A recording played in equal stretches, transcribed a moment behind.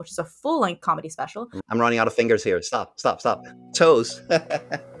which is a full-length comedy special. I'm running out of fingers here. Stop. Toes.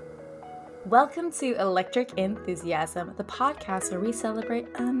 Welcome to Electric Enthusiasm, the podcast where we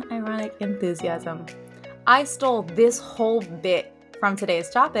celebrate unironic enthusiasm. I stole this whole bit from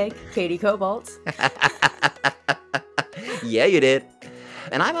today's topic, Katie Cobalt. Yeah, you did.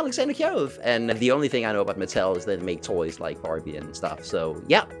 And I'm Alexander Kierov, and the only thing I know about Mattel is that they make toys like Barbie and stuff. So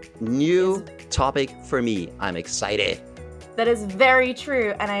yeah, new topic for me. I'm excited. That is very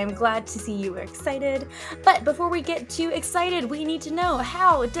true, and I am glad to see you are excited. But before we get too excited, we need to know,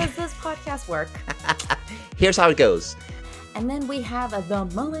 how does this podcast work? Here's how it goes. And then we have the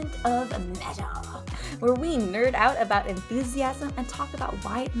moment of meta, where we nerd out about enthusiasm and talk about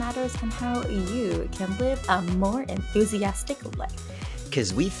why it matters and how you can live a more enthusiastic life.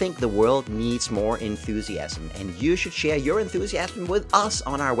 Because we think the world needs more enthusiasm, and you should share your enthusiasm with us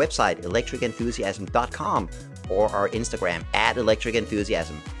on our website, electricenthusiasm.com, or our Instagram,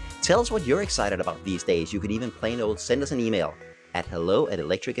 @electricenthusiasm. Tell us what you're excited about these days. You could even plain old send us an email at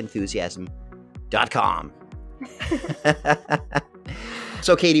hello@electricenthusiasm.com.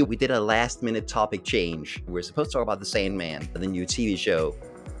 So, Katie, we did a last-minute topic change. We're supposed to talk about The Sandman, the new TV show.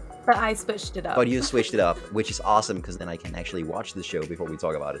 But I switched it up. But you switched it up, which is awesome, because then I can actually watch the show before we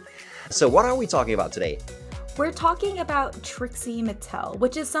talk about it. So what are we talking about today? We're talking about Trixie Mattel,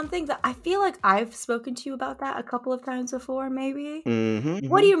 which is something that I feel like I've spoken to you about that a couple of times before, maybe. Mm-hmm.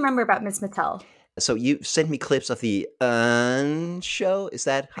 What do you remember about Miss Mattel? So you sent me clips of the show, is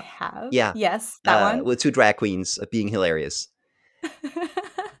that? I have. Yeah. Yes, that one. With two drag queens being hilarious.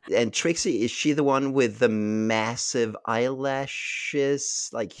 And Trixie, is she the one with the massive eyelashes?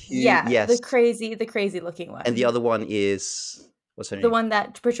 Like huge? Yeah, yes. the crazy looking one. And the other one is, what's her name? The one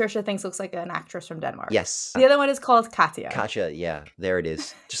that Patricia thinks looks like an actress from Denmark. Yes. The other one is called Katya. Katya, yeah, there it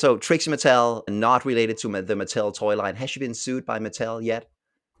is. So Trixie Mattel, not related to the Mattel toy line. Has she been sued by Mattel yet?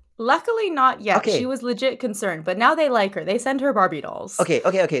 Luckily not yet. Okay. She was legit concerned, but now they like her. They send her Barbie dolls. Okay,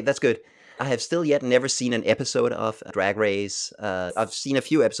 that's good. I have still yet never seen an episode of Drag Race. I've seen a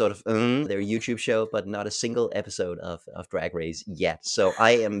few episodes of their YouTube show, but not a single episode of Drag Race yet. So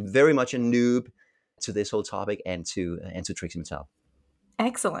I am very much a noob to this whole topic and to Trixie Mattel.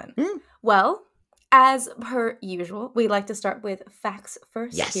 Excellent. Well, as per usual, we like to start with facts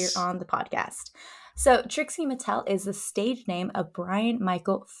first here on the podcast. So Trixie Mattel is the stage name of Brian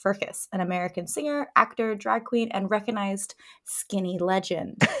Michael Firkus, an American singer, actor, drag queen, and recognized skinny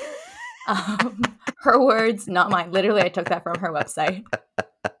legend. Her words, not mine. Literally, I took that from her website.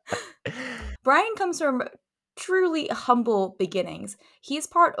 Brian comes from truly humble beginnings. He's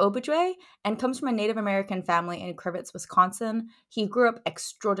part Ojibwe and comes from a Native American family in Crivitz, Wisconsin. He grew up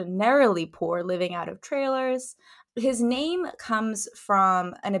extraordinarily poor, living out of trailers. His name comes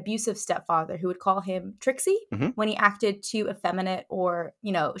from an abusive stepfather who would call him Trixie when he acted too effeminate or,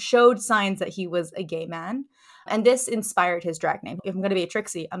 showed signs that he was a gay man. And this inspired his drag name. If I'm going to be a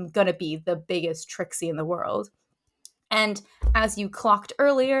Trixie, I'm going to be the biggest Trixie in the world. And as you clocked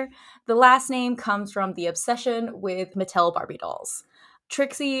earlier, the last name comes from the obsession with Mattel Barbie dolls.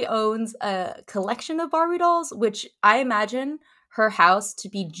 Trixie owns a collection of Barbie dolls, which I imagine her house to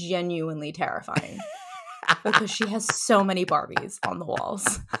be genuinely terrifying. Because she has so many Barbies on the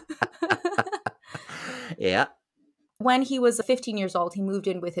walls. Yeah. When he was 15 years old, he moved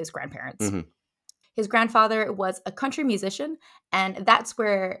in with his grandparents. His grandfather was a country musician, and that's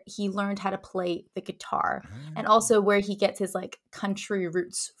where he learned how to play the guitar, and also where he gets his country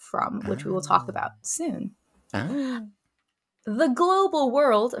roots from, which we will talk about soon. The global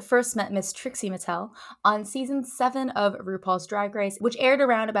world first met Miss Trixie Mattel on season 7 of RuPaul's Drag Race, which aired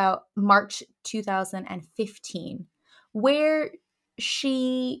around about March 2015, where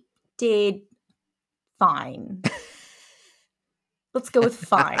she did fine. Let's go with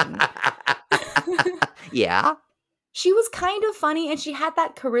fine. Yeah. She was kind of funny and she had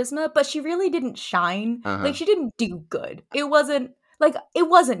that charisma, but she really didn't shine. She didn't do good. It wasn't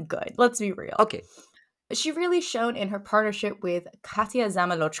good. Let's be real. Okay. She really shone in her partnership with Katya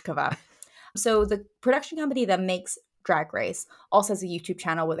Zamolodchikova. So the production company that makes Drag Race also has a YouTube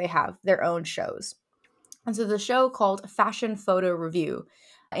channel where they have their own shows. And so the show called Fashion Photo Review,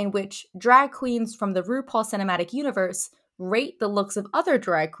 in which drag queens from the RuPaul Cinematic Universe rate the looks of other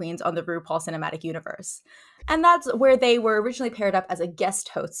drag queens on the RuPaul Cinematic Universe. And that's where they were originally paired up as a guest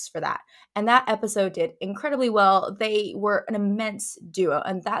hosts for that. And that episode did incredibly well. They were an immense duo,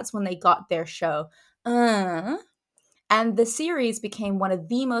 and that's when they got their show. And the series became one of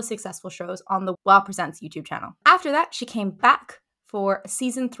the most successful shows on the WoW Presents YouTube channel. After that, she came back for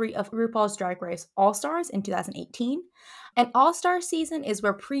season 3 of RuPaul's Drag Race All-Stars in 2018. An All-Star season is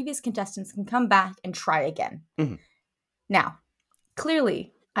where previous contestants can come back and try again. Now,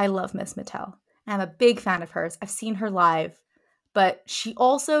 clearly, I love Miss Mattel. I'm a big fan of hers. I've seen her live, but she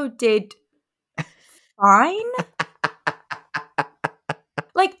also did fine.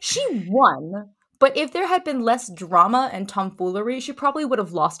 Like, she won, but if there had been less drama and tomfoolery, she probably would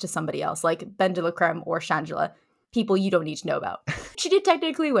have lost to somebody else, like Ben de la Creme or Shangela, people you don't need to know about. She did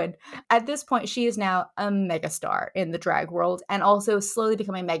technically win. At this point, she is now a megastar in the drag world and also slowly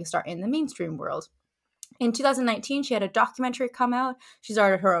becoming a megastar in the mainstream world. In 2019, she had a documentary come out. She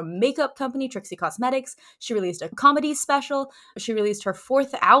started her own makeup company, Trixie Cosmetics. She released a comedy special. She released her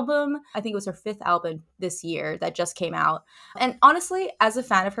fourth album. I think it was her fifth album this year that just came out. And honestly, as a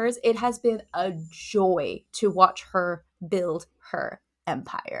fan of hers, it has been a joy to watch her build her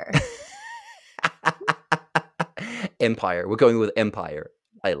empire. Empire. We're going with Empire.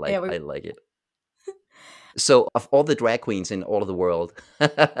 I like it. So, of all the drag queens in all of the world,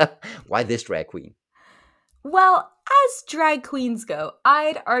 why this drag queen? Well, as drag queens go,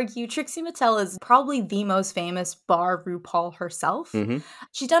 I'd argue Trixie Mattel is probably the most famous bar RuPaul herself. Mm-hmm.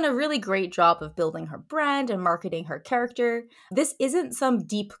 She's done a really great job of building her brand and marketing her character. This isn't some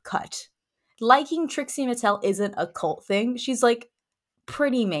deep cut. Liking Trixie Mattel isn't a cult thing. She's like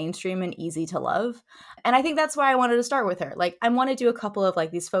pretty mainstream and easy to love. And I think that's why I wanted to start with her. Like, I want to do a couple of like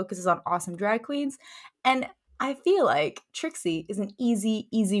these focuses on awesome drag queens. And I feel like Trixie is an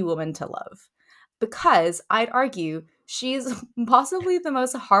easy woman to love. Because I'd argue she's possibly the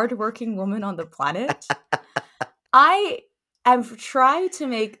most hardworking woman on the planet. I have tried to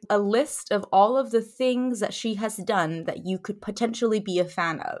make a list of all of the things that she has done that you could potentially be a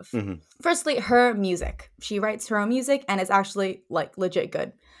fan of. Mm-hmm. Firstly, her music. She writes her own music and it's actually like legit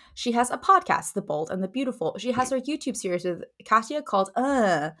good. She has a podcast, The Bold and the Beautiful. She has her YouTube series with Katya called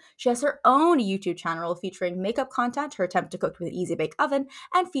She has her own YouTube channel featuring makeup content, her attempt to cook with an easy bake oven,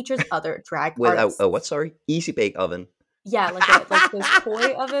 and features other drag With artists. what? Sorry, easy bake oven. Yeah, like those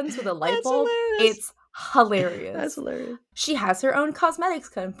toy ovens with a light bulb. Hilarious. It's hilarious. That's hilarious. She has her own cosmetics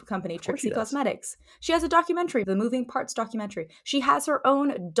company, Trixie Cosmetics. She has a documentary, the Moving Parts documentary. She has her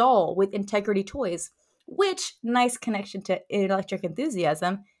own doll with Integrity Toys, which, nice connection to Electric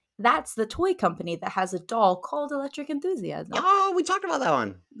Enthusiasm. That's the toy company that has a doll called Electric Enthusiasm. Oh, we talked about that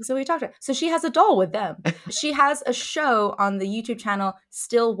one. So she has a doll with them. She has a show on the YouTube channel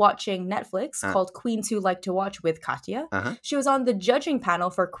Still Watching Netflix called Queens Who Like to Watch with Katya. She was on the judging panel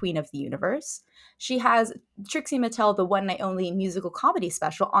for Queen of the Universe. She has Trixie Mattel, the One Night Only musical comedy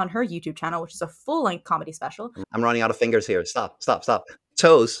special on her YouTube channel, which is a full-length comedy special. I'm running out of fingers here. Stop.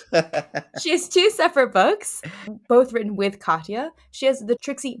 Toes. She has 2 separate books, both written with Katya. She has the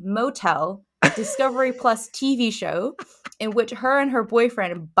Trixie Motel Discovery Plus TV show, in which her and her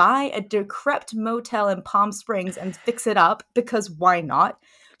boyfriend buy a decrepit motel in Palm Springs and fix it up, because why not?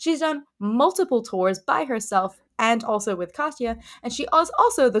 She's done multiple tours by herself and also with Katya, and she is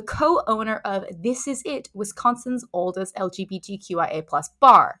also the co-owner of This Is It, Wisconsin's oldest LGBTQIA+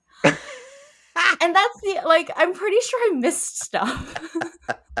 bar. And that's I'm pretty sure I missed stuff.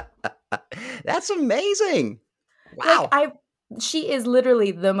 That's amazing. Wow. She is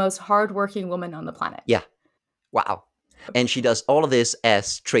literally the most hardworking woman on the planet. Yeah. Wow. And she does all of this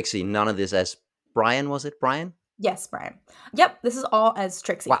as Trixie, none of this as Brian, was it? Brian? Yes, Brian. Yep, this is all as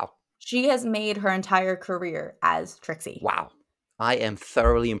Trixie. Wow. She has made her entire career as Trixie. Wow. I am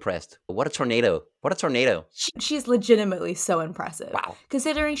thoroughly impressed. What a tornado. She's legitimately so impressive. Wow.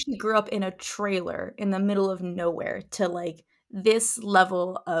 Considering she grew up in a trailer in the middle of nowhere to this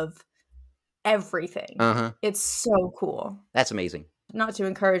level of everything. It's so cool. That's amazing. Not to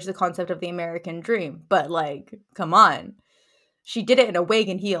encourage the concept of the American dream, but come on. She did it in a wig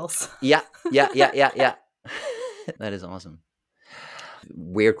and heels. Yeah. That is awesome.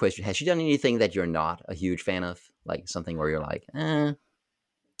 Weird question. Has she done anything that you're not a huge fan of? Like something where you're like,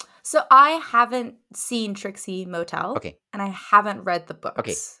 So I haven't seen Trixie Motel. Okay. And I haven't read the books.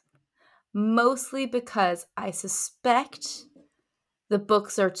 Okay. Mostly because I suspect the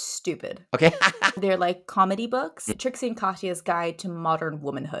books are stupid. Okay. They're like comedy books. Trixie and Katya's Guide to Modern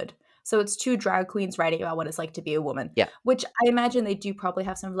Womanhood. So it's 2 drag queens writing about what it's like to be a woman. Yeah. Which I imagine they do probably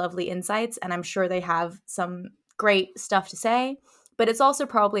have some lovely insights, and I'm sure they have some great stuff to say. But it's also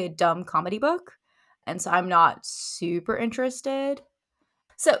probably a dumb comedy book. And so I'm not super interested.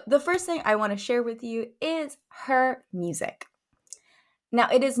 So the first thing I want to share with you is her music. Now,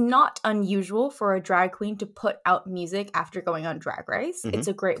 it is not unusual for a drag queen to put out music after going on Drag Race. It's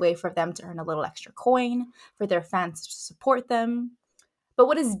a great way for them to earn a little extra coin, for their fans to support them. But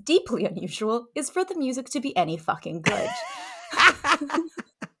what is deeply unusual is for the music to be any fucking good.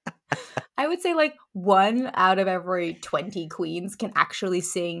 I would say 1 out of every 20 queens can actually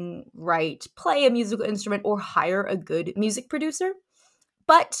sing, write, play a musical instrument, or hire a good music producer.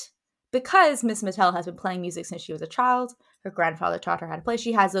 But because Miss Mattel has been playing music since she was a child, her grandfather taught her how to play,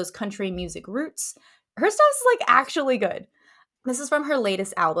 she has those country music roots. Her stuff is like actually good. This is from her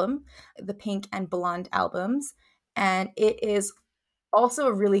latest album, the Pink and Blonde albums, and it is also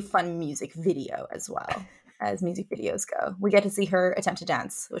a really fun music video as well, as music videos go. We get to see her attempt to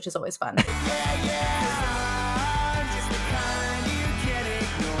dance, which is always fun.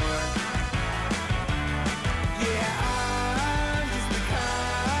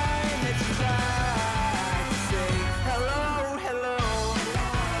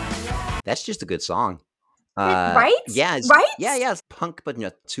 That's just a good song. Right? Yeah, Right? yeah. It's punk, but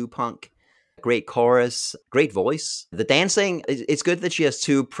not too punk. Great chorus, great voice. The dancing, it's good that she has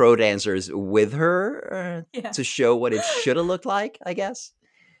two pro dancers with her Yeah. to show what it should have looked like, I guess.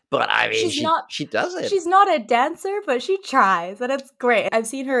 But I mean, she does it. She's not a dancer, but she tries, and it's great. I've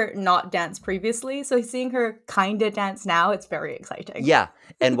seen her not dance previously, so seeing her kind of dance now, it's very exciting. Yeah,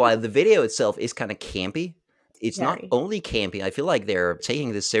 and while the video itself is kind of campy, it's not Very. only campy. I feel like they're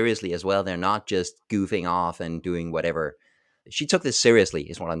taking this seriously as well. They're not just goofing off and doing whatever. She took this seriously,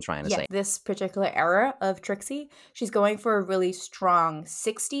 is what I'm trying to say. This particular era of Trixie, she's going for a really strong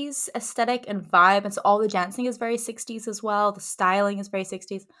 60s aesthetic and vibe, and so all the dancing is very 60s as well. The styling is very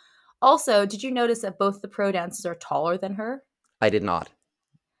 60s. Also, did you notice that both the pro dancers are taller than her? I did not.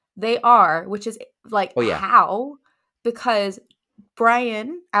 They are, which is like, Oh, yeah. how? Because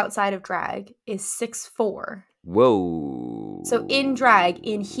Brian, outside of drag, is 6'4". Whoa. So in drag,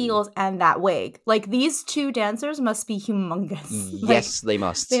 in heels, and that wig. Like, these two dancers must be humongous. Yes, they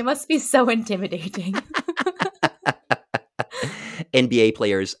must. They must be so intimidating. NBA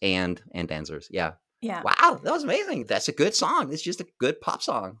players and dancers. Yeah. Yeah. Wow, that was amazing. That's a good song. It's just a good pop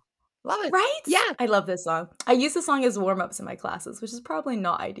song. Love it. Right? Yeah. I love this song. I use this song as warm-ups in my classes, which is probably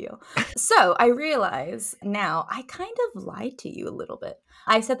not ideal. So I realize now I kind of lied to you a little bit.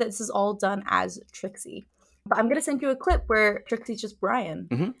 I said that this is all done as Trixie. But I'm going to send you a clip where Trixie's just Brian.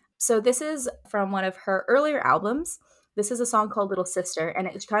 Mm-hmm. So this is from one of her earlier albums. This is a song called Little Sister, and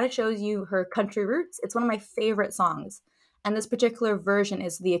it kind of shows you her country roots. It's one of my favorite songs. And this particular version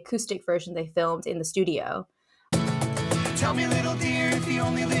is the acoustic version they filmed in the studio. Tell me, little dear, if you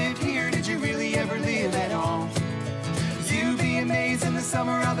only lived here, did you really ever live at all? You'd be amazed in the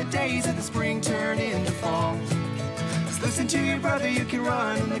summer, how the days of the spring turn into fall. Just listen to your brother, you can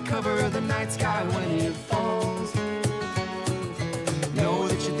run in the cover of the night sky when it falls. Know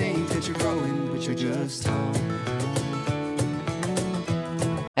that you think that you're growing, but you're just tall.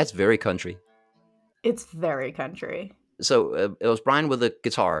 That's very country. It's very country. So it was Brian with the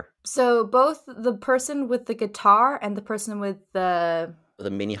guitar. So both the person with the guitar and the person with the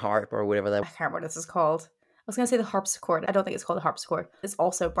mini harp or whatever that I was. can't remember what this is called. I was going to say the harpsichord. I don't think it's called a harpsichord. It's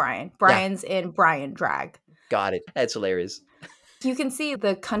also Brian. Brian's in Brian drag. Got it. That's hilarious. You can see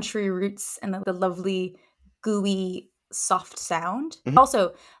the country roots and the lovely, gooey, soft sound. Mhm.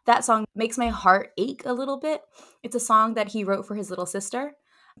 Also, that song makes my heart ache a little bit. It's a song that he wrote for his little sister,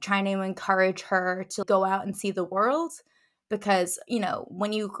 trying to encourage her to go out and see the world. Because, you know,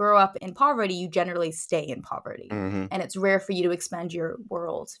 when you grow up in poverty, you generally stay in poverty. Mm-hmm. And it's rare for you to expand your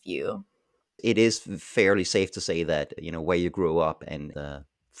world view. It is fairly safe to say that, you know, where you grow up and the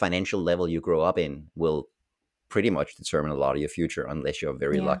financial level you grow up in will pretty much determine a lot of your future unless you're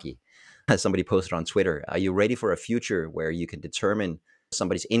very lucky. As somebody posted on Twitter, are you ready for a future where you can determine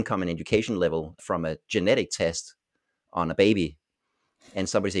somebody's income and education level from a genetic test on a baby? And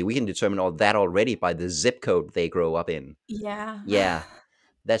somebody say, we can determine all that already by the zip code they grow up in. Yeah. Yeah,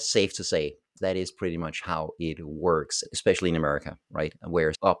 that's safe to say. That is pretty much how it works, especially in America, right?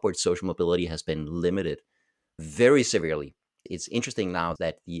 Where upward social mobility has been limited very severely. It's interesting now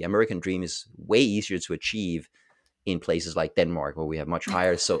that the American dream is way easier to achieve in places like Denmark, where we have much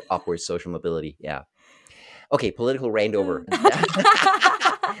higher upward social mobility. Yeah. Okay, political rant over.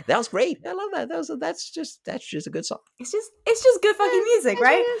 That was great. I love that. That's just a good song. It's just good fucking music,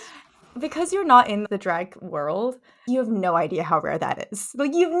 right? Because you're not in the drag world, you have no idea how rare that is.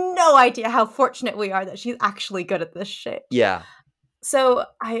 Like, you have no idea how fortunate we are that she's actually good at this shit. Yeah. So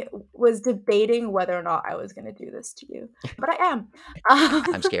I was debating whether or not I was going to do this to you, but I am.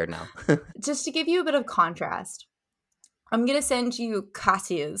 I'm scared now. Just to give you a bit of contrast, I'm going to send you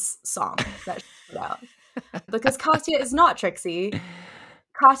Katya's song that she put out. Because Katya is not Trixie.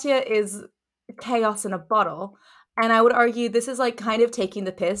 Katya is chaos in a bottle. And I would argue this is like kind of taking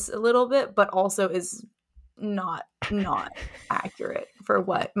the piss a little bit, but also is not accurate for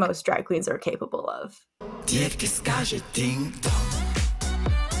what most drag queens are capable of. Девки скажет динг-донг.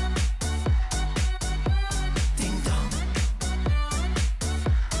 Ding-dong.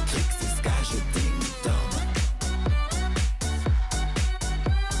 Trixie скажет ding-dong.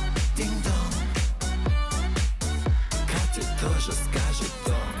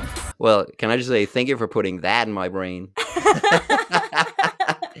 Well, can I just say thank you for putting that in my brain?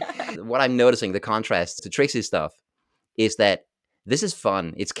 What I'm noticing, the contrast to Trixie's stuff, is that this is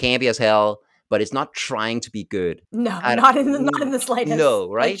fun. It's campy as hell, but it's not trying to be good. No, not in the slightest.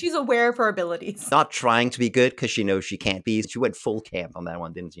 No, right? Like, she's aware of her abilities. Not trying to be good because she knows she can't be. She went full camp on that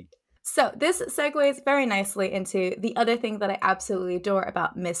one, didn't she? So this segues very nicely into the other thing that I absolutely adore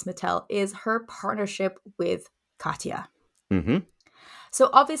about Miss Mattel is her partnership with Katya. Mm-hmm. So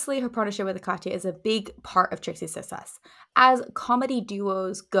obviously her partnership with Katya is a big part of Trixie's success. As comedy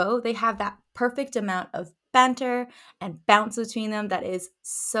duos go, they have that perfect amount of banter and bounce between them that is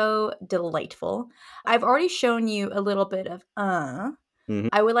so delightful. I've already shown you a little bit of Mhm.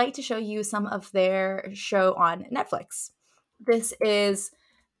 I would like to show you some of their show on Netflix. This is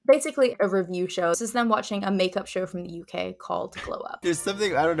basically a review show. This is them watching a makeup show from the UK called Glow Up. There's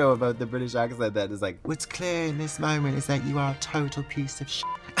something, I don't know, about the British accent that is like, what's clear in this moment is that you are a total piece of shit.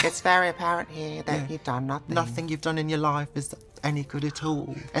 It's very apparent here that Yeah. you've done nothing. Nothing you've done in your life is any good at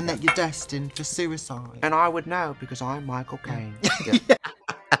all. And that you're destined for suicide. And I would know because I'm Michael Caine.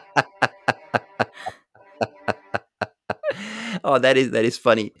 Oh, that is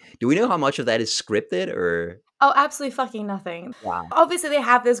funny. Do we know how much of that is scripted or? Oh, absolutely fucking nothing. Wow. Obviously, they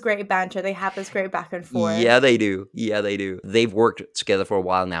have this great banter. They have this great back and forth. Yeah, they do. Yeah, they do. They've worked together for a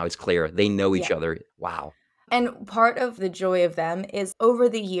while now. It's clear they know each Yeah. other. Wow. And part of the joy of them is over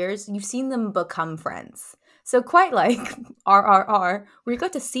the years, you've seen them become friends. So quite like RRR, where you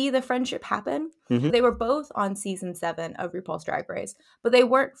got to see the friendship happen. Mhm. They were both on season 7 of RuPaul's Drag Race, but they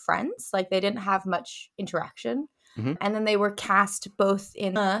weren't friends. Like, they didn't have much interaction. Mhm. And then they were cast both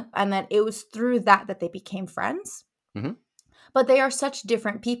in and then it was through that they became friends. Mhm. But they are such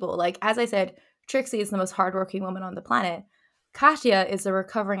different people. Like, as I said, Trixie is the most hardworking woman on the planet. Katya is a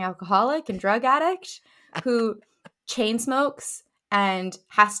recovering alcoholic and drug addict who chain smokes and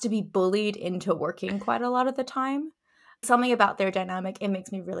has to be bullied into working quite a lot of the time. Something about their dynamic, it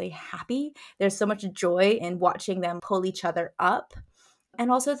makes me really happy. There's so much joy in watching them pull each other up. And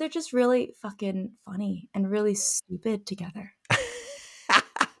also, they're just really fucking funny and really stupid together.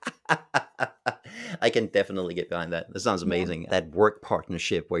 I can definitely get behind that. That sounds amazing. That work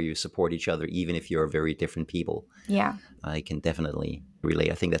partnership where you support each other, even if you're very different people. Yeah. I can definitely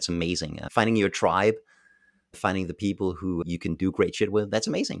relate. I think that's amazing. Finding your tribe, finding the people who you can do great shit with, that's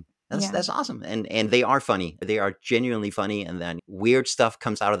amazing. That's awesome. And they are funny. They are genuinely funny. And then weird stuff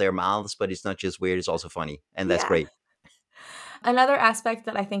comes out of their mouths, but it's not just weird, it's also funny. And that's Yeah. great. Another aspect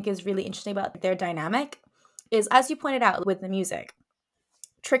that I think is really interesting about their dynamic is, as you pointed out with the music,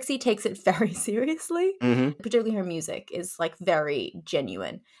 Trixie takes it very seriously. Mhm. Particularly her music is like very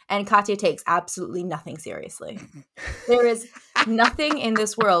genuine. And Katya takes absolutely nothing seriously. There is nothing in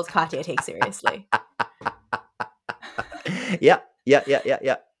this world Katya takes seriously. Yeah.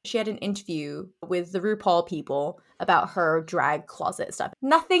 She had an interview with the RuPaul people about her drag closet stuff.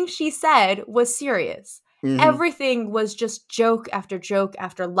 Nothing she said was serious. Mhm. Everything was just joke after joke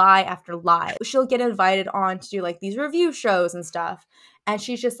after lie after lie. She'll get invited on to do like these review shows and stuff. And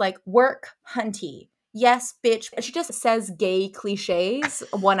she's just like, work, hunty. Yes, bitch. She just says gay cliches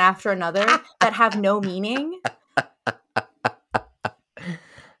one after another that have no meaning.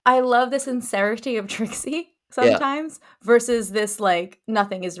 I love the sincerity of Trixie sometimes versus this like,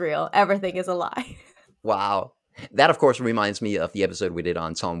 nothing is real. Everything is a lie. Wow. That, of course, reminds me of the episode we did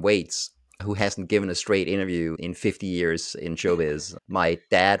on Tom Waits, who hasn't given a straight interview in 50 years in showbiz. My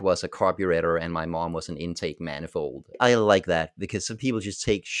dad was a carburetor and my mom was an intake manifold. I like that because some people just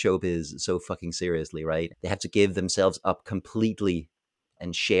take showbiz so fucking seriously, right? They have to give themselves up completely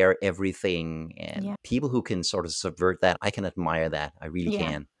and share everything. And Yeah. people who can sort of subvert that, I can admire that. I really Yeah.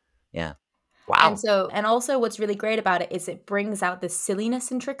 can. Yeah. Wow. And also what's really great about it is it brings out the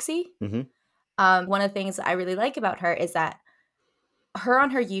silliness in Trixie. Mhm. One of the things I really like about her is that her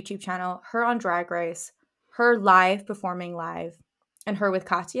on her YouTube channel, her on Drag Race, her live performing live, and her with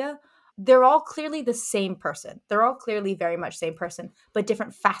Katya, they're all clearly the same person. They're all clearly very much same person, but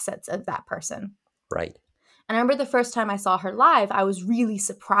different facets of that person. Right. And I remember the first time I saw her live, I was really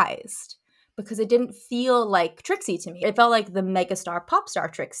surprised because it didn't feel like Trixie to me. It felt like the megastar pop star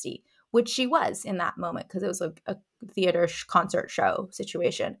Trixie, which she was in that moment because it was a theater concert show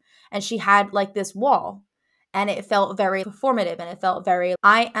situation. And she had like this wall and it felt very performative and it felt very,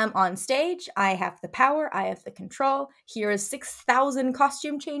 I am on stage, I have the power, I have the control. Here is 6,000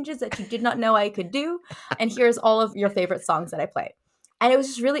 costume changes that you did not know I could do. And here's all of your favorite songs that I play. And it was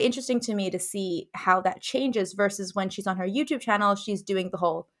just really interesting to me to see how that changes versus when she's on her YouTube channel, she's doing the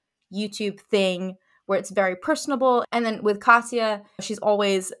whole YouTube thing where it's very personable. And then with Katya, she's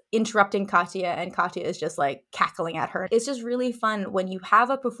always interrupting Katya, and Katya is just like cackling at her. It's just really fun when you have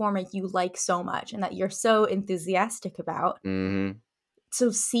a performer you like so much and that you're so enthusiastic about. Mm-hmm.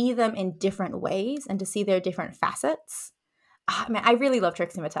 To see them in different ways and to see their different facets. Man, I really love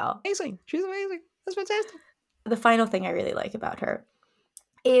Trixie Mattel. Amazing. She's amazing. That's fantastic. The final thing I really like about her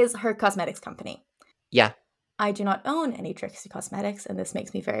is her cosmetics company. Yeah. I do not own any Trixie Cosmetics, and this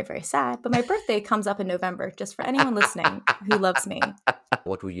makes me very, very sad. But my birthday comes up in November, just for anyone listening who loves me.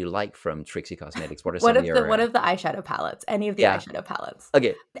 What would you like from Trixie Cosmetics? What are One some of of your... one of the eyeshadow palettes, any of the Yeah. eyeshadow palettes.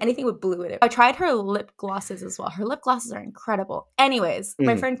 Okay. Anything with blue in it. I tried her lip glosses as well. Her lip glosses are incredible. Anyways,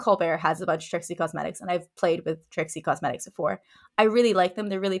 my friend Colbert has a bunch of Trixie Cosmetics, and I've played with Trixie Cosmetics before. I really like them.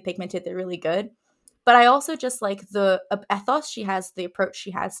 They're really pigmented. They're really good. But I also just like the ethos she has, the approach she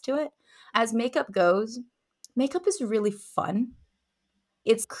has to it. As makeup goes, makeup is really fun.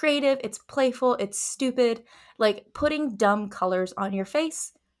 It's creative, it's playful, it's stupid. Like putting dumb colors on your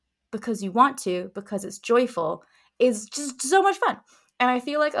face because you want to, because it's joyful, is just so much fun. And I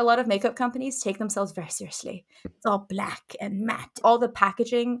feel like a lot of makeup companies take themselves very seriously. It's all black and matte. All the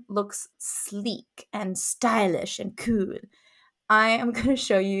packaging looks sleek and stylish and cool. I am going to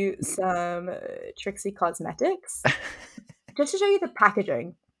show you some Trixie Cosmetics just to show you the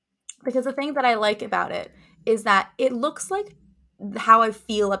packaging. Because the thing that I like about it is that it looks like how I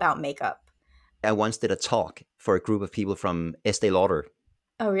feel about makeup. I once did a talk for a group of people from Estee Lauder.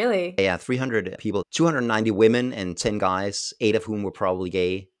 Oh, really? Yeah, 300 people, 290 women and 10 guys, 8 of whom were probably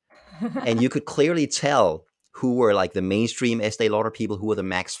gay. And you could clearly tell who were like the mainstream Estee Lauder people, who were the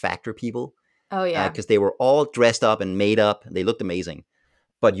Max Factor people. Oh, yeah. Because they were all dressed up and made up. They looked amazing.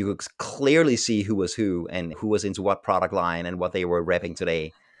 But you could clearly see who was who and who was into what product line and what they were repping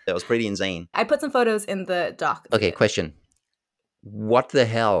today. That was pretty insane. I put some photos in the doc. Okay, question. What the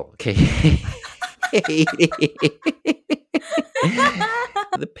hell? Okay.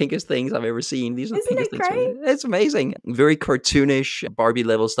 The pinkest things I've ever seen. These are the Isn't pinkest it things. great? It's amazing. Very cartoonish, Barbie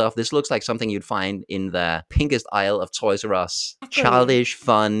level stuff. This looks like something you'd find in the pinkest aisle of Toys R Us. Exactly. Childish,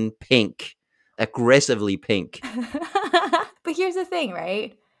 fun, pink. Aggressively pink. But here's the thing,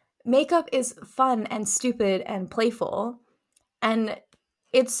 right? Makeup is fun and stupid and playful. And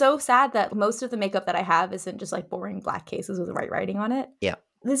it's so sad that most of the makeup that I have isn't just like boring black cases with white writing on it. Yeah.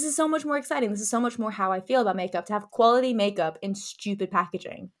 This is so much more exciting. This is so much more how I feel about makeup, to have quality makeup in stupid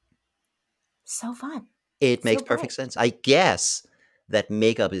packaging. So fun. It makes So perfect great. sense. I guess that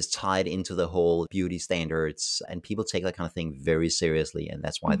makeup is tied into the whole beauty standards, and people take that kind of thing very seriously, and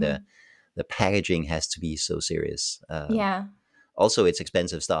that's why the packaging has to be so serious. Yeah. Also, it's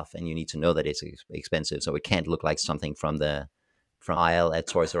expensive stuff, and you need to know that it's expensive, so it can't look like something from aisle at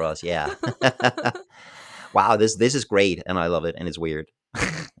Toys R Us. Yeah. Wow, this is great, and I love it, and it's weird,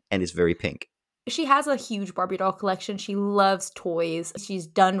 and it's very pink. She has a huge Barbie doll collection. She loves toys. She's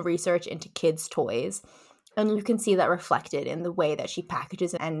done research into kids' toys. And you can see that reflected in the way that she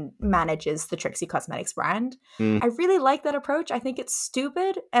packages and manages the Trixie Cosmetics brand. I really like that approach. I think it's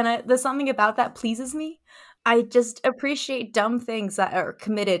stupid, and there's something about that pleases me. I just appreciate dumb things that are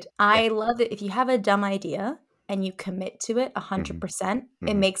committed. I love it. If you have a dumb idea and you commit to it 100%,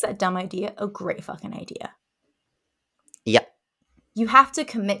 it makes that dumb idea a great fucking idea. Yeah. You have to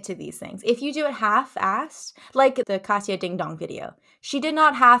commit to these things. If you do it half-assed, like the Katya Ding Dong video, she did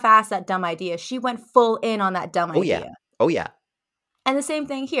not half-ass that dumb idea. She went full in on that dumb idea. Yeah. Oh, yeah. And the same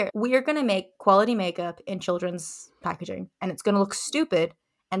thing here. We are going to make quality makeup in children's packaging, and it's going to look stupid,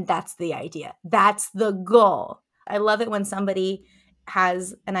 and that's the idea. That's the goal. I love it when somebody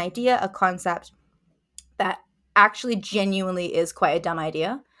has an idea, a concept that actually genuinely is quite a dumb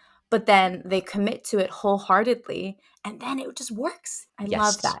idea, but then they commit to it wholeheartedly, and then it just works. I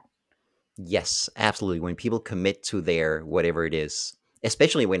love that. Yes, absolutely. When people commit to their whatever it is,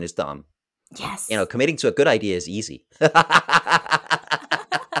 especially when it's dumb. Yes. Committing to a good idea is easy.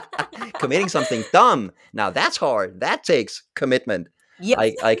 Committing something dumb, now that's hard. That takes commitment.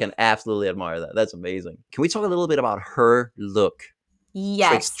 Yes. I can absolutely admire that. That's amazing. Can we talk a little bit about her look?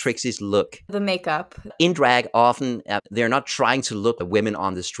 Yes. Trixie's look. The makeup. In drag, often they're not trying to look at women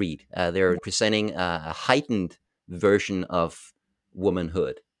on the street. They're presenting a heightened version of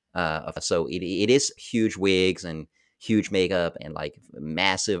womanhood. So it is huge wigs and huge makeup and like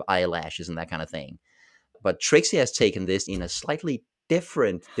massive eyelashes and that kind of thing. But Trixie has taken this in a slightly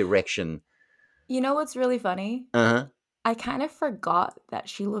different direction. You know what's really funny? Uh-huh. I kind of forgot that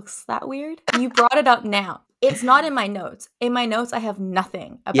she looks that weird. You brought it up now. It's not in my notes. In my notes, I have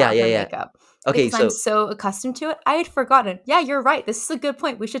nothing about her makeup. Okay, because I'm so accustomed to it. I had forgotten. Yeah, you're right. This is a good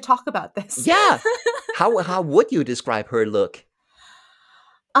point. We should talk about this. Yeah. How would you describe her look?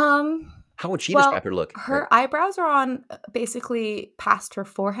 How How would she Well, describe her look? her eyebrows are on basically past her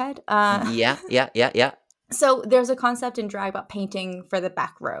forehead. Yeah. So there's a concept in drag about painting for the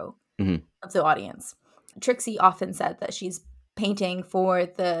back row Mhm. of the audience. Trixie often said that she's painting for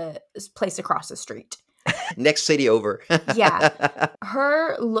the place across the street. Next city over. Yeah.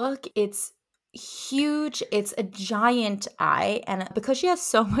 Her look, it's huge. It's a giant eye. And because she has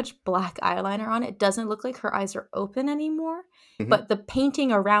so much black eyeliner on, it doesn't look like her eyes are open anymore. Mhm. But the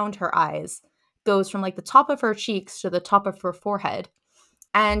painting around her eyes goes from like the top of her cheeks to the top of her forehead.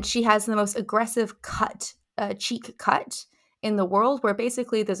 And she has the most aggressive cheek cut in the world, where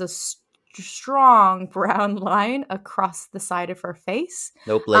basically there's a strong brown line across the side of her face.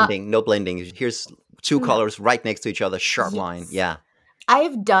 No blending. No blending. Here's two No. colors right next to each other. Sharp line. Yes. Yeah.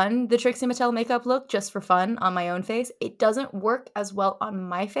 I've done the Trixie Mattel makeup look just for fun on my own face. It doesn't work as well on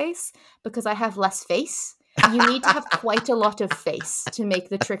my face because I have less face. You need to have quite a lot of face to make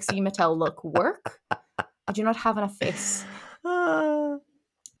the Trixie Mattel look work. I do not have enough face.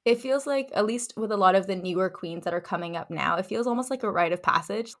 It feels like, at least with a lot of the newer queens that are coming up now, it feels almost like a rite of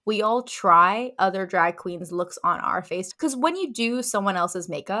passage. We all try other drag queens' looks on our face. Because when you do someone else's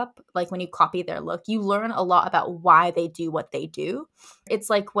makeup, like when you copy their look, you learn a lot about why they do what they do.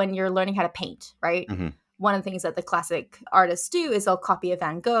 It's like when you're learning how to paint, right? Mhm. One of the things that the classic artists do is they'll copy a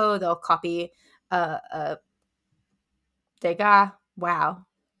Van Gogh, they'll copy a Degas. Wow.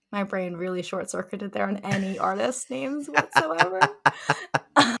 My brain really short-circuited there on any artist names whatsoever.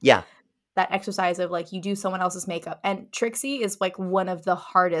 Yeah. That exercise of like you do someone else's makeup. And Trixie is like one of the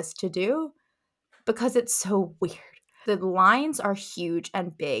hardest to do because it's so weird. The lines are huge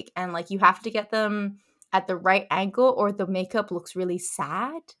and big, and like you have to get them at the right angle or the makeup looks really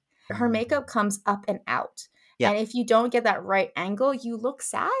sad. Her makeup comes up and out. Yeah. And if you don't get that right angle, you look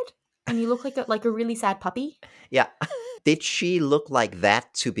sad and you look like a really sad puppy. Yeah. Did she look like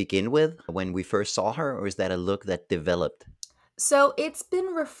that to begin with when we first saw her, or is that a look that developed? So it's been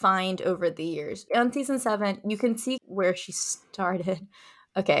refined over the years. On season 7, you can see where she started.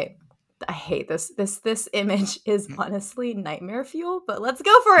 Okay, I hate this. This image is honestly nightmare fuel, but let's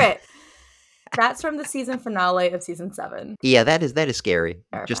go for it. That's from the season finale of season 7. Yeah, that is scary.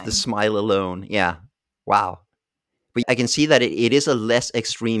 Just the Terrifying. smile alone. Yeah. Wow. But I can see that it is a less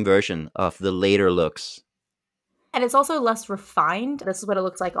extreme version of the later looks. And it's also less refined. This is what it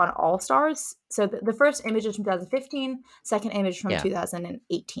looks like on All Stars. So the first image is from 2015, second image from Yeah.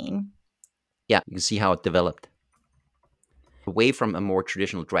 2018. Yeah, you can see how it developed. Away from a more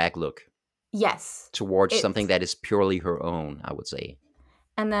traditional drag look Yes. towards It's- something that is purely her own, I would say.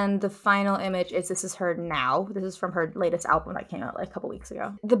 And then the final image is this is her now. This is from her latest album that came out like a couple weeks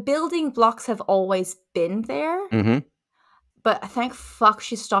ago. The building blocks have always been there, Mm-hmm. but thank fuck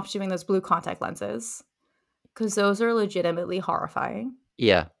she stopped doing those blue contact lenses because those are legitimately horrifying.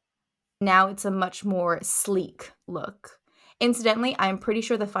 Yeah. Now it's a much more sleek look. Incidentally, I'm pretty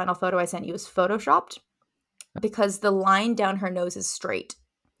sure the final photo I sent you is photoshopped because the line down her nose is straight.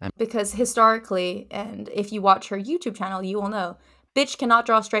 Because historically, and if you watch her YouTube channel, you will know, bitch cannot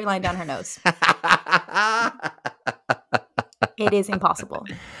draw a straight line down her nose. It is impossible.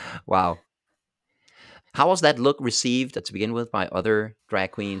 Wow. How was that look received to begin with by other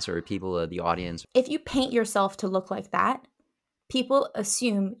drag queens or people, the audience? If you paint yourself to look like that, people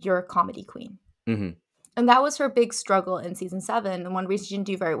assume you're a comedy queen. Mm-hmm. And that was her big struggle in season 7. And one reason she didn't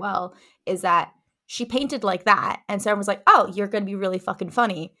do very well is that she painted like that. And so everyone was like, oh, you're going to be really fucking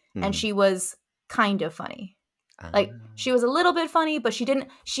funny. Mhm. And she was kind of funny. Like, she was a little bit funny, but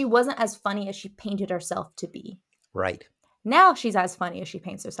she wasn't as funny as she painted herself to be. Right. Now she's as funny as she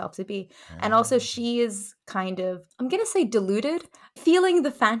paints herself to be. And also she is kind of, I'm going to say deluded, feeling the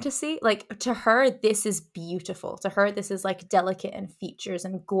fantasy. Like, to her, this is beautiful. To her, this is like delicate and features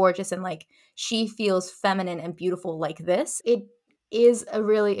and gorgeous. And like, she feels feminine and beautiful like this. It is a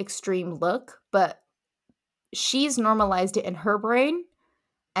really extreme look, but she's normalized it in her brain.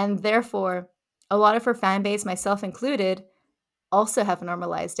 And therefore, a lot of her fan base, myself included, also have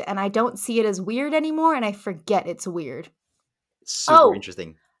normalized it. And I don't see it as weird anymore. And I forget it's weird. Super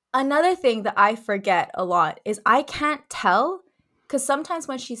interesting. Another thing that I forget a lot is I can't tell, because sometimes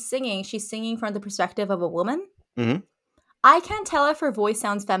when she's singing from the perspective of a woman. Mhm. I can't tell if her voice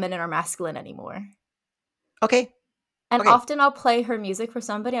sounds feminine or masculine anymore. Okay. And Okay. often I'll play her music for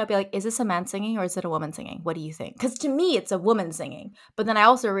somebody. I'll be like, is this a man singing or is it a woman singing? What do you think? Because to me, it's a woman singing. But then I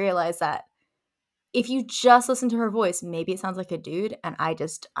also realize that if you just listen to her voice, maybe it sounds like a dude. And I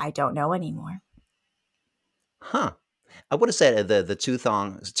don't know anymore. Huh. I would have said the two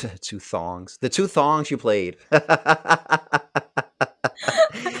thongs, the two thongs you played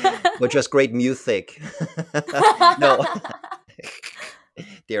were just great music. No,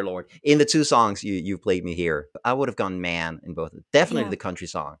 Dear Lord. In the two songs you played me here, I would have gone Man in both. Definitely Yeah. the country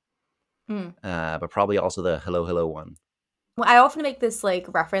song, Mm. but probably also the Hello Hello one. Well, I often make this like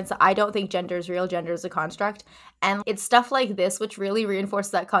reference. I don't think gender is real. Gender is a construct, and it's stuff like this which really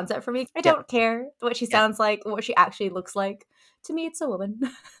reinforces that concept for me. I Yeah. don't care what she Yeah. sounds like, what she actually looks like. To me, it's a woman.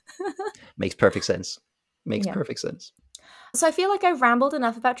 Makes perfect sense. Makes Yeah. perfect sense. So I feel like I've rambled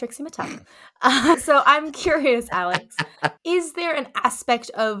enough about Trixie Mattel. So I'm curious, Alex, is there an aspect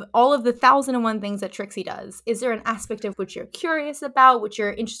of all of the 1,001 things that Trixie does? Is there an aspect of which you're curious about, which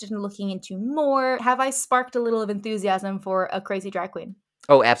you're interested in looking into more? Have I sparked a little of enthusiasm for a crazy drag queen?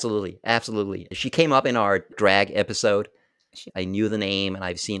 Oh, absolutely. Absolutely. She came up in our drag episode. She- I knew the name and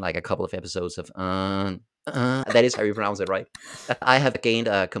I've seen like a couple of episodes of that is how you pronounce it, right? I have gained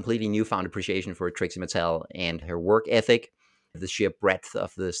a completely newfound appreciation for Trixie Mattel and her work ethic, the sheer breadth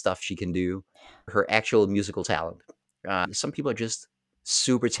of the stuff she can do, her actual musical talent. Some people are just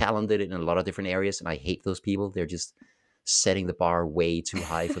super talented in a lot of different areas, and I hate those people. They're just setting the bar way too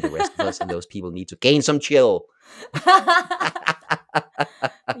high for the rest of us, and those people need to gain some chill.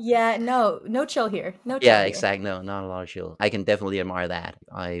 Yeah, no chill here. No chill Yeah, here. exactly. No, not a lot of chill. I can definitely admire that.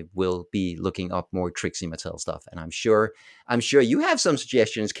 I will be looking up more Trixie Mattel stuff, and I'm sure you have some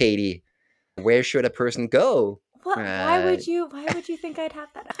suggestions, Katie. Where should a person go? Why would you think I'd have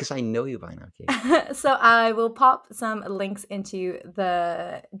that? Because I know you by now, Katie. So I will pop some links into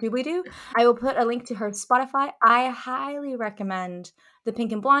the doobly-doo. I will put a link to her Spotify. I highly recommend the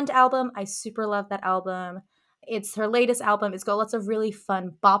Pink and Blonde album. I super love that album. It's her latest album. It's got lots of really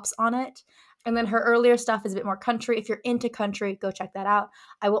fun bops on it. And then her earlier stuff is a bit more country. If you're into country, go check that out.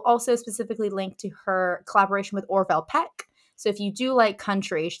 I will also specifically link to her collaboration with Orville Peck. So if you do like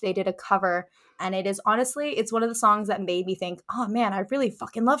country, they did a cover, and it is honestly, it's one of the songs that made me think, oh man, I really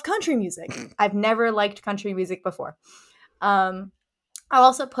fucking love country music. I've never liked country music before. I'll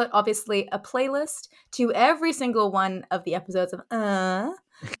also put obviously a playlist to every single one of the episodes of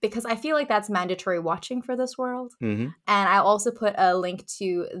because I feel like that's mandatory watching for this world. Mm-hmm. And I'll also put a link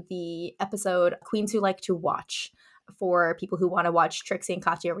to the episode Queens Who Like to Watch for people who want to watch Trixie and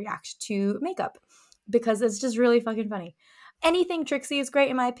Katya react to makeup, because it's just really fucking funny. Anything Trixie is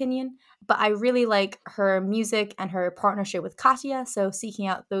great in my opinion, but I really like her music and her partnership with Katya, so seeking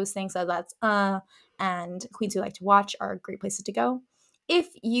out those things, so that's and Queens Who Like to Watch are great places to go. If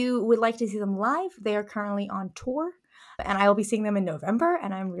you would like to see them live, they are currently on tour, and I will be seeing them in November,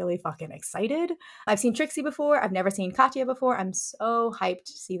 and I'm really fucking excited. I've seen Trixie before, I've never seen Katya before. I'm so hyped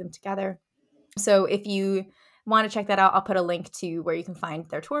to see them together. So if you want to check that out, I'll put a link to where you can find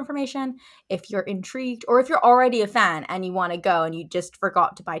their tour information. If you're intrigued, or if you're already a fan and you want to go and you just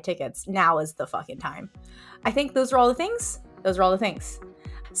forgot to buy tickets, now is the fucking time. I think those are all the things.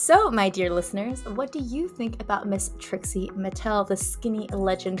 So, my dear listeners, what do you think about Miss Trixie Mattel, the skinny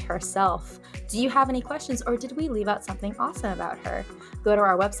legend herself? Do you have any questions, or did we leave out something awesome about her? Go to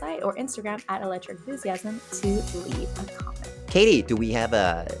our website or Instagram at Electric Enthusiasm to leave a comment. Katie,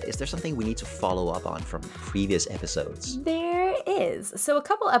 is there something we need to follow up on from previous episodes? There is. So a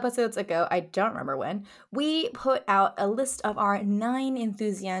couple episodes ago, I don't remember when, we put out a list of our 9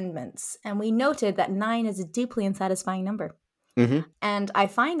 enthusiasments, and we noted that 9 is a deeply unsatisfying number. Mm-hmm. And I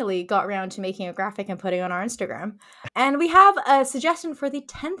finally got around to making a graphic and putting on our Instagram. And we have a suggestion for the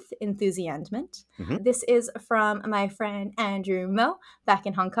 10th enthusiasment. Mm-hmm. This is from my friend Andrew Mo back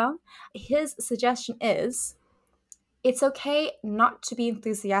in Hong Kong. His suggestion is, it's okay not to be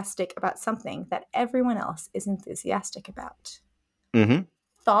enthusiastic about something that everyone else is enthusiastic about. Mm-hmm.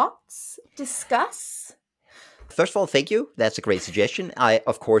 Thoughts? Discuss? First of all, thank you. That's a great suggestion. I,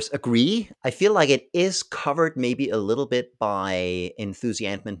 of course, agree. I feel like it is covered maybe a little bit by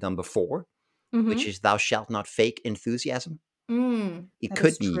enthusiasm number 4, which is thou shalt not fake enthusiasm. It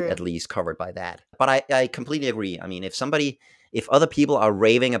could be true. at least covered by that. But I completely agree. I mean, if other people are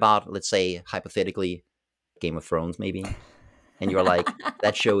raving about, let's say, hypothetically, Game of Thrones, maybe, and you're like,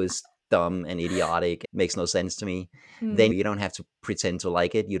 that show is dumb and idiotic, it makes no sense to me, then you don't have to pretend to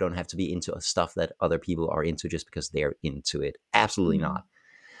like it. You don't have to be into stuff that other people are into just because they're into it. Absolutely not.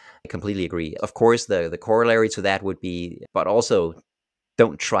 I completely agree. Of course, the corollary to that would be, but also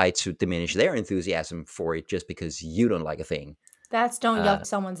don't try to diminish their enthusiasm for it just because you don't like a thing. That's don't yuck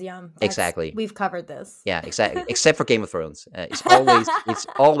someone's yum. Exactly. We've covered this. Yeah, exactly. Except for Game of Thrones. It's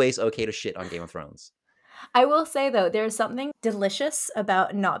always okay to shit on Game of Thrones. I will say, though, there's something delicious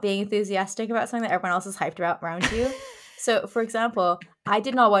about not being enthusiastic about something that everyone else is hyped about around you. So, for example, I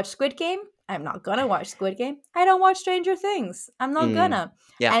did not watch Squid Game. I'm not gonna watch Squid Game. I don't watch Stranger Things. I'm not gonna.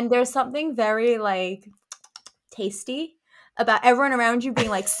 Yeah. And there's something very, like, tasty about everyone around you being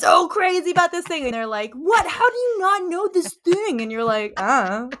like so crazy about this thing. And they're like, what? How do you not know this thing? And you're like,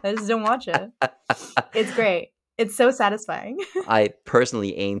 I just don't watch it. It's great. It's so satisfying. I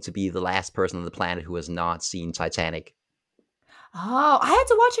personally aim to be the last person on the planet who has not seen Titanic. Oh, I had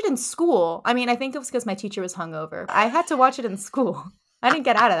to watch it in school. I mean, I think it was because my teacher was hungover. I had to watch it in school. I didn't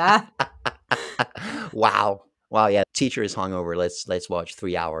get out of that. Wow. Wow, yeah. Teacher is hungover. Let's watch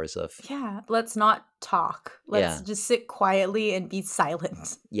 3 hours of Yeah, let's not talk. Let's Yeah. just sit quietly and be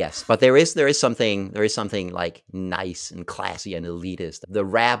silent. Yes, but there is something like nice and classy and elitist. The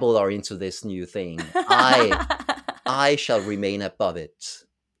rabble are into this new thing. I shall remain above it.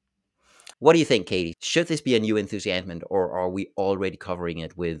 What do you think, Katie? Should this be a new enthusiasm, or are we already covering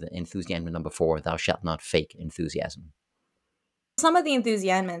it with enthusiasm number 4, thou shalt not fake enthusiasm? Some of the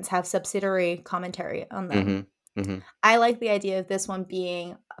enthusiasms have subsidiary commentary on them. Mm-hmm. I like the idea of this one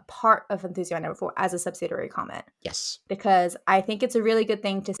being a part of enthusiasm number 4 as a subsidiary comment, Yes. because I think it's a really good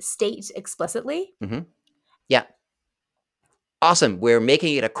thing to state explicitly. Yeah. Awesome. We're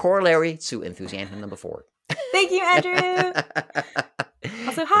making it a corollary to enthusiasm number 4. Thank you, Andrew.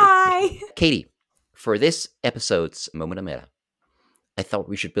 Also, hi. Katie, for this episode's moment of meta, I thought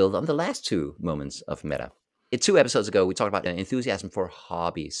we should build on the last 2 moments of meta. 2 episodes ago, we talked about enthusiasm for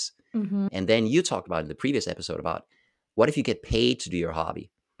hobbies. Mm-hmm. And then you talked about in the previous episode about what if you get paid to do your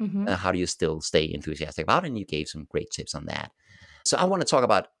hobby? Mm-hmm. How do you still stay enthusiastic about it? And you gave some great tips on that. So I want to talk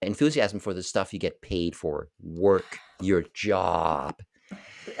about enthusiasm for the stuff you get paid for, work, your job.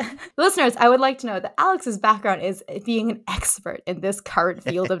 Listeners, I would like to know that Alex's background is being an expert in this current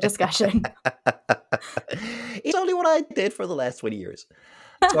field of discussion. It's only what I did for the last 20 years.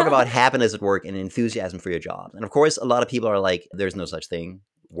 Talk about happiness at work and enthusiasm for your job. And of course, a lot of people are like, there's no such thing.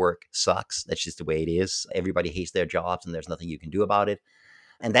 Work sucks. That's just the way it is. Everybody hates their jobs and there's nothing you can do about it.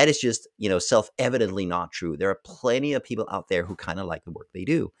 And that is just, self-evidently not true. There are plenty of people out there who kind of like the work they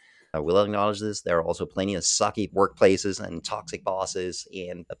do. I will acknowledge this. There are also plenty of sucky workplaces and toxic bosses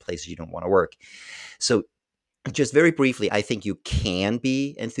and places you don't want to work. So just very briefly, I think you can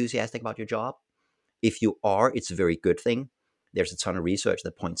be enthusiastic about your job. If you are, it's a very good thing. There's a ton of research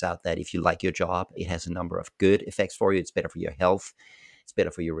that points out that if you like your job, it has a number of good effects for you. It's better for your health. It's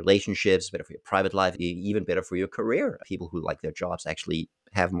better for your relationships, better for your private life, even better for your career. People who like their jobs actually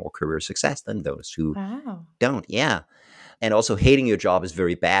have more career success than those who don't. Yeah. And also hating your job is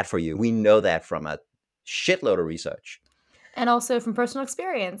very bad for you. We know that from a shitload of research. And also from personal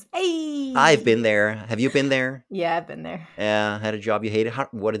experience. Hey! I've been there. Have you been there? Yeah, I've been there. Yeah. Had a job you hated?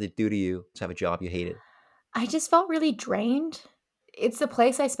 What did it do to you to have a job you hated? I just felt really drained. It's the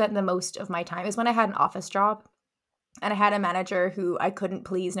place I spent the most of my time is when I had an office job. And I had a manager who I couldn't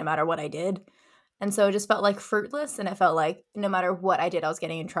please no matter what I did. And so it just felt like fruitless. And it felt like no matter what I did, I was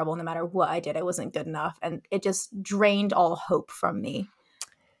getting in trouble. No matter what I did, I wasn't good enough. And it just drained all hope from me.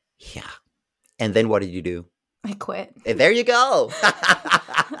 Yeah. And then what did you do? I quit. There you go.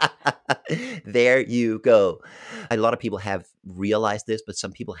 There you go. A lot of people have realized this, but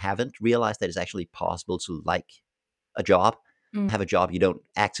some people haven't realized that it's actually possible to like a job, have a job you don't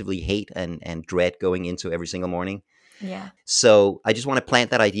actively hate and dread going into every single morning. Yeah. So I just want to plant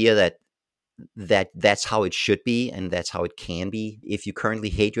that idea that's how it should be and that's how it can be. If you currently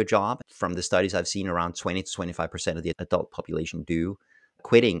hate your job, from the studies I've seen, around 20 to 25% of the adult population do.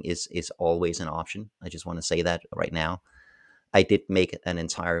 Quitting is always an option. I just want to say that right now. I did make an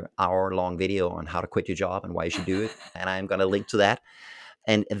entire hour-long video on how to quit your job and why you should do it, and I'm going to link to that.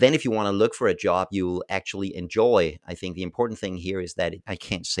 And then if you want to look for a job you'll actually enjoy, I think the important thing here is that I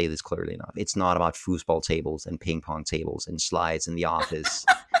can't say this clearly enough. It's not about foosball tables and ping pong tables and slides in the office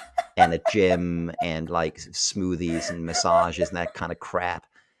and a gym and like smoothies and massages and that kind of crap.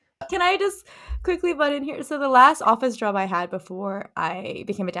 Can I just quickly butt in here? So the last office job I had before I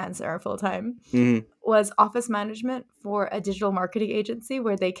became a dancer full time was office management for a digital marketing agency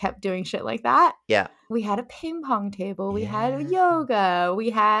where they kept doing shit like that. Yeah. We had a ping pong table. We had yoga. We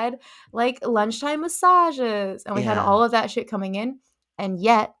had like lunchtime massages. And we had all of that shit coming in. And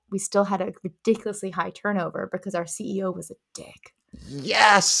yet we still had a ridiculously high turnover because our CEO was a dick.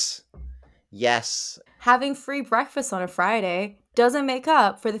 Yes. Yes. Having free breakfast on a Friday doesn't make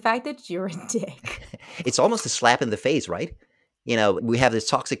up for the fact that you're a dick. It's almost a slap in the face, right? We have this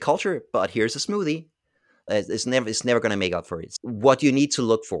toxic culture, but here's a smoothie. It's never going to make up for it. What you need to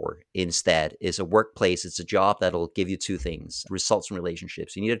look for instead is a workplace. It's a job that'll give you 2 things: results and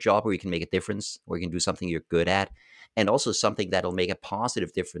relationships. You need a job where you can make a difference, where you can do something you're good at, and also something that'll make a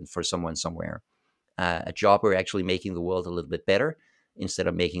positive difference for someone somewhere. A job where you're actually making the world a little bit better instead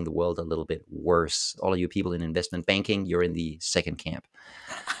of making the world a little bit worse. All of you people in investment banking, you're in the second camp.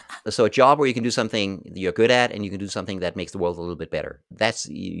 So a job where you can do something you're good at and you can do something that makes the world a little bit better.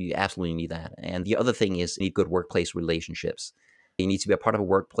 You absolutely need that. And the other thing is you need good workplace relationships. You need to be a part of a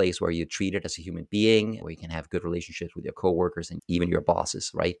workplace where you're treated as a human being, where you can have good relationships with your coworkers and even your bosses,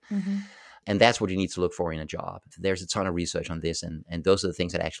 right? Mm-hmm. And that's what you need to look for in a job. There's a ton of research on this, and those are the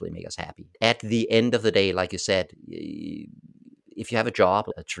things that actually make us happy. At the end of the day, like you said, if you have a job,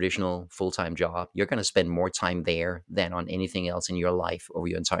 a traditional full-time job, you're going to spend more time there than on anything else in your life over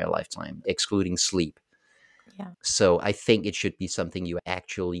your entire lifetime, excluding sleep. Yeah. So I think it should be something you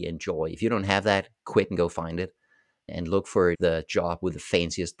actually enjoy. If you don't have that, quit and go find it and look for the job with the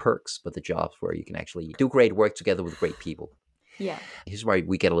fanciest perks, but the jobs where you can actually do great work together with great people. Yeah. Here's where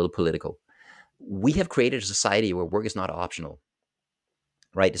we get a little political. We have created a society where work is not optional,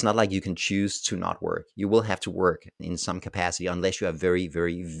 right? It's not like you can choose to not work. You will have to work in some capacity unless you have very,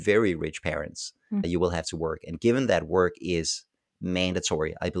 very, very rich parents. Mm. You will have to work. And given that work is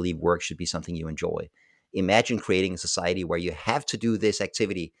mandatory, I believe work should be something you enjoy. Imagine creating a society where you have to do this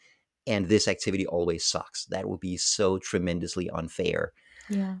activity and this activity always sucks. That would be so tremendously unfair.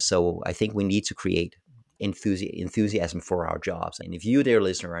 Yeah. So I think we need to create enthusiasm for our jobs. And if you, dear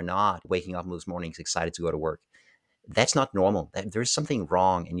listener, are not waking up most mornings excited to go to work, that's not normal. There's something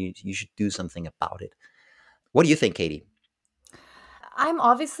wrong, and you should do something about it. What do you think, Katie? I'm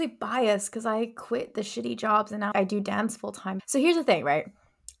obviously biased because I quit the shitty jobs and now I do dance full time. So here's the thing, right?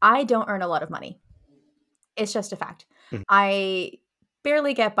 I don't earn a lot of money. It's just a fact. Mhm. I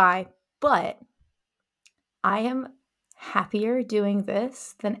barely get by, but I am happier doing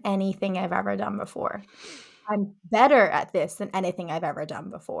this than anything I've ever done before. I'm better at this than anything I've ever done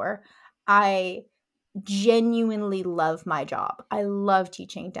before. I genuinely love my job. I love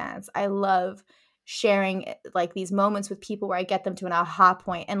teaching dance. I love sharing like these moments with people where I get them to an aha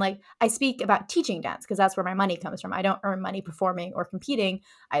point. And like I speak about teaching dance because that's where my money comes from. I don't earn money performing or competing.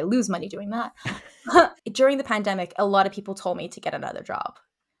 I lose money doing that. During the pandemic, a lot of people told me to get another job.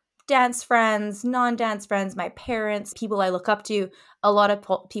 Dance friends, non-dance friends, my parents, people I look up to, a lot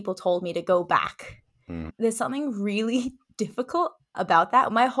of people told me to go back. There's something really difficult about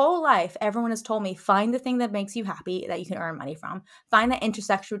that. My whole life, everyone has told me, find the thing that makes you happy that you can earn money from. Find that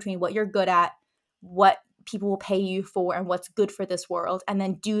intersection between what you're good at, what people will pay you for, and what's good for this world, and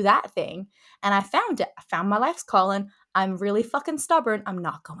then do that thing. And I found it. I found my life's calling. I'm really fucking stubborn. I'm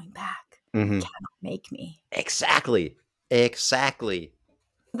not going back. Mm-hmm. You cannot make me. Exactly.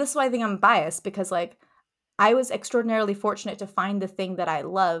 This is why I think I'm biased because like I was extraordinarily fortunate to find the thing that I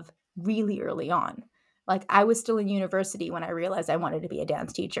love really early on. Like I was still in university when I realized I wanted to be a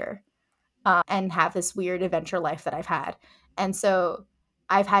dance teacher and have this weird adventure life that I've had. And so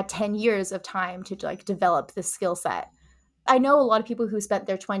I've had 10 years of time to like develop this skill set. I know a lot of people who spent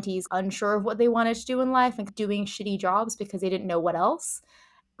their 20s unsure of what they wanted to do in life and doing shitty jobs because they didn't know what else.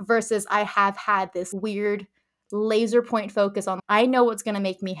 Versus I have had this weird laser point focus on I know what's going to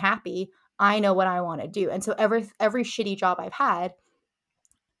make me happy. I know what I want to do. And so every shitty job I've had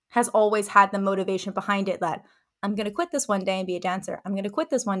has always had the motivation behind it that I'm going to quit this one day and be a dancer. I'm going to quit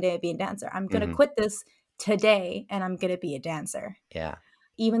this one day and be a dancer. I'm going to quit this today and I'm going to be a dancer. Yeah.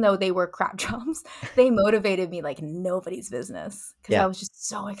 Even though they were crap jobs, they motivated me like nobody's business because I was just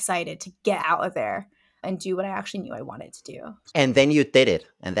so excited to get out of there and do what I actually knew I wanted to do. And then you did it.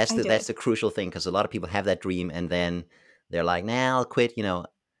 And that's the crucial thing, because a lot of people have that dream and then they're like, nah, I'll quit,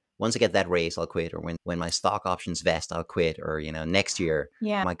 once I get that raise, I'll quit. Or when my stock options vest, I'll quit. Or, next year,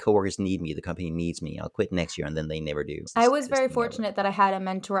 my coworkers need me, the company needs me, I'll quit next year. And then they never do. I was very fortunate that I had a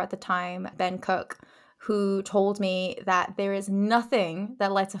mentor at the time, Ben Cook, who told me that there is nothing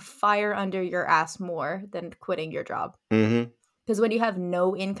that lights a fire under your ass more than quitting your job. Mm-hmm. Because when you have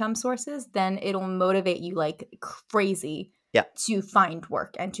no income sources, then it'll motivate you like crazy to find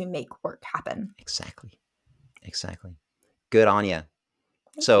work and to make work happen. Exactly. Good on you.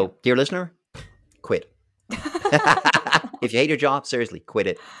 So, dear listener, quit. If you hate your job, seriously, quit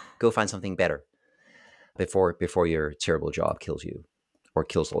it. Go find something better before your terrible job kills you or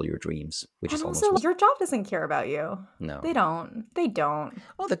kills all your dreams, which is also your job doesn't care about you. No. They don't.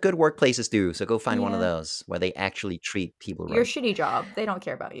 Well, the good workplaces do. So go find one of those where they actually treat people right. Your shitty job, they don't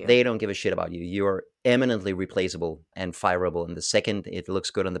care about you. They don't give a shit about you. You're eminently replaceable and fireable. And the second it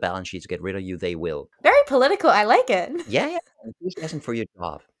looks good on the balance sheet to get rid of you, they will. Very political. I like it. Yeah. Enthusiasm for your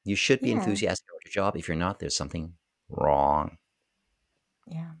job. You should be enthusiastic about your job. If you're not, there's something wrong.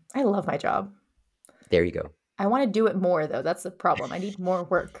 Yeah. I love my job. There you go. I want to do it more, though. That's the problem. I need more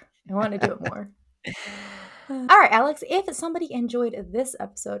work. I want to do it more. All right, Alex, if somebody enjoyed this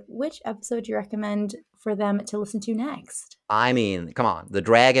episode, which episode do you recommend for them to listen to next? I mean, come on. The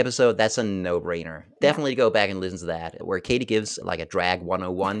drag episode, that's a no-brainer. Definitely go back and listen to that, where Katie gives like a drag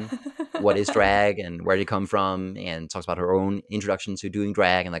 101. What is drag and where did it come from, and talks about her own introduction to doing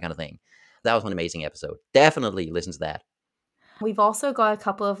drag and that kind of thing. That was an amazing episode. Definitely listen to that. We've also got a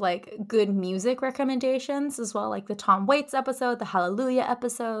couple of like good music recommendations as well, like the Tom Waits episode, the Hallelujah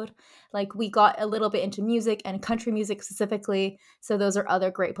episode. Like we got a little bit into music and country music specifically. So those are other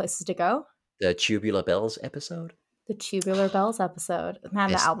great places to go. The Tubular Bells episode. The Tubular Bells episode.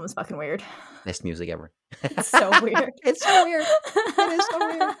 Man, Best- the album's fucking weird. Best music ever. It's so weird. It's so weird. It is so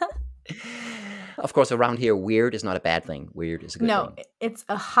weird. Of course, around here, weird is not a bad thing. Weird is a good No, thing. it's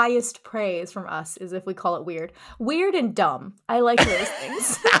a highest praise from us is if we call it weird. Weird and dumb. I like those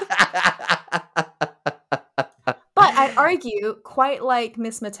things. But I'd argue, quite like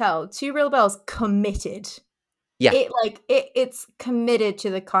Miss Mattel, Tubular Bells committed. Yeah. It's committed to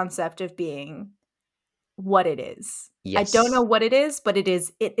the concept of being what it is. Yes. I don't know what it is, but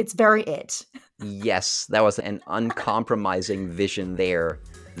it's very it. Yes, that was an uncompromising vision there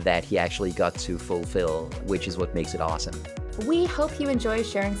that he actually got to fulfill, which is what makes it awesome. We hope you enjoy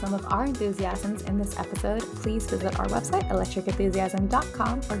sharing some of our enthusiasms in this episode. Please visit our website,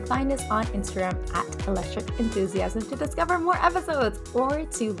 electricenthusiasm.com, or find us on Instagram at Electric Enthusiasm to discover more episodes or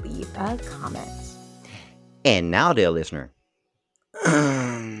to leave a comment. And now, dear listener,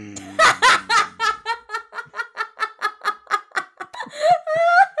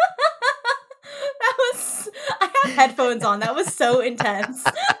 I have headphones on. That was so intense.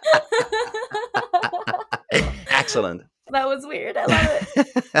 excellent. That was weird. I love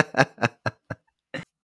it.